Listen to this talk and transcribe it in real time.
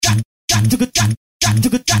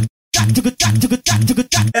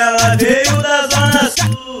Ela veio da zona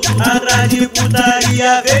sul, atrás de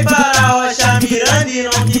putaria, veio para a Rocha Miranda e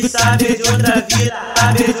não quis saber de outra vida,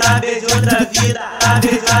 saber de outra vida,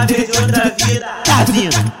 saber de outra vida. Tá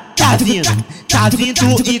vindo, tá vindo, tá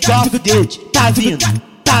vindo igual foguete, tá vindo,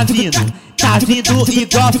 tá vindo, tá vindo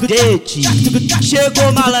igual foguete.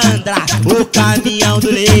 Chegou malandra, o caminhão do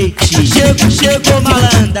leite. Chegou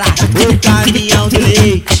malandra, o caminhão do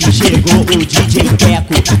leite. Chegou o DJ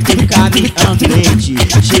Teco, o caminhão do leite.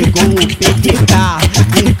 Chegou o PTK,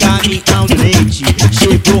 o caminhão do leite.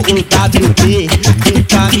 Chegou o WP, o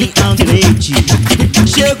caminhão do leite.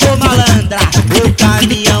 Chegou malandra, o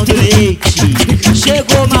caminhão do leite.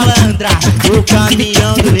 Chegou malandra, o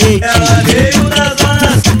caminhão do leite. Ela veio da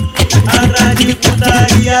zona sul, atrás de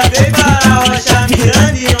putaria, veio para a Rocha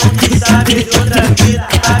Miranda e não quis saber de outra vida,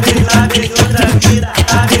 saber de outra vida,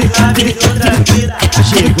 saber de outra vida.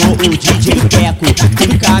 Chegou o DJ Teco,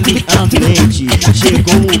 o caminhão do leite.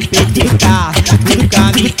 Chegou o PTK, o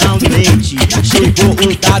caminhão do leite. Chegou o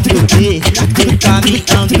WP, o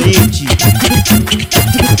caminhão do leite.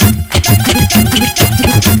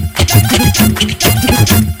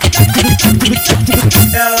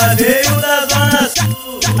 Ela veio da zona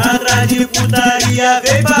sul, atrás de putaria,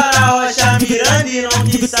 veio para a Rocha Miranda e não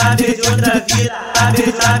quis saber de outra vida,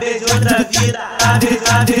 saber de outra vida,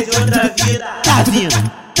 saber de outra vida. Tá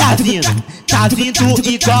vindo, tá vindo, tá vindo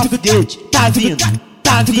igual foguete. Tá vindo,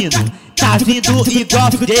 tá vindo, tá vindo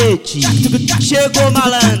igual foguete. Chegou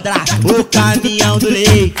malandra, o caminhão do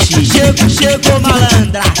leite. Chegou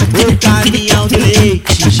malandra, o caminhão do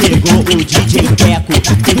leite. Chegou o DJ Teco,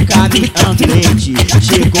 o caminhão do leite.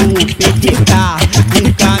 Chegou o PTK,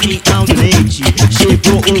 o caminhão do leite.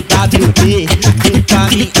 Chegou o WP, o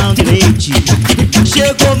caminhão do leite.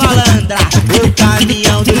 Chegou malandra, o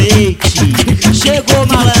caminhão do leite. Chegou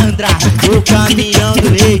malandra, o caminhão do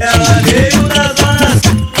leite. Ela veio da zona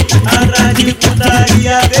sul, atrás de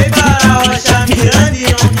putaria, veio para a Rocha Miranda e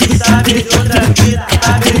não quis saber de outra vida,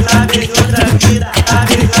 saber de outra vida,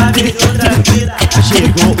 saber de outra vida.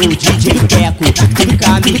 Chegou o DJ Teco, o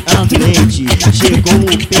caminhão do leite. Chegou o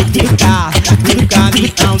PTK, o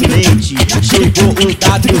caminhão do leite. Chegou o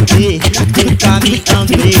WP, o caminhão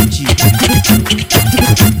do leite.